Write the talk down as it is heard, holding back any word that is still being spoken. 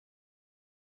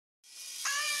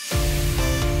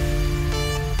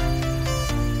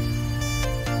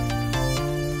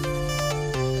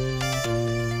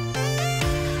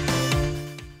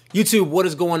YouTube, what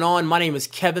is going on? My name is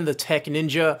Kevin the Tech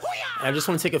Ninja, and I just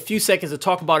want to take a few seconds to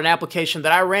talk about an application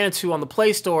that I ran into on the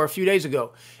Play Store a few days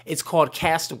ago. It's called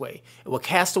Castaway. And what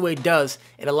Castaway does,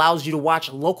 it allows you to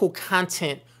watch local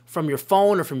content from your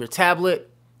phone or from your tablet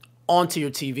onto your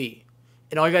TV.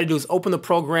 And all you gotta do is open the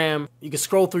program, you can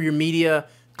scroll through your media,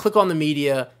 click on the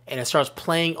media, and it starts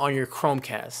playing on your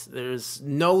Chromecast. There's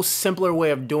no simpler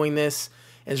way of doing this,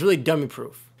 and it's really dummy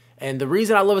proof. And the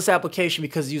reason I love this application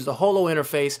because it uses the Holo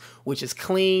interface, which is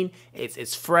clean,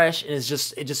 it's fresh, and it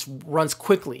just runs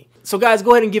quickly. So guys,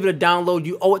 go ahead and give it a download.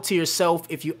 You owe it to yourself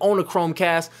if you own a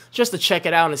Chromecast just to check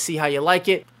it out and see how you like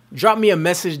it. Drop me a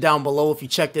message down below if you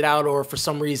checked it out or for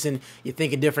some reason you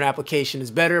think a different application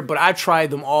is better. But I tried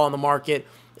them all on the market,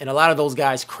 and a lot of those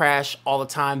guys crash all the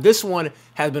time. This one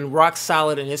has been rock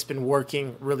solid, and it's been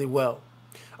working really well.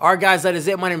 Alright guys, that is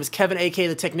it. My name is Kevin, aka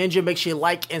the Tech Ninja. Make sure you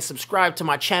like and subscribe to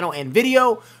my channel and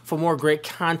video for more great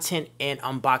content and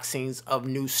unboxings of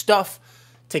new stuff.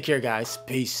 Take care guys.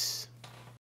 Peace.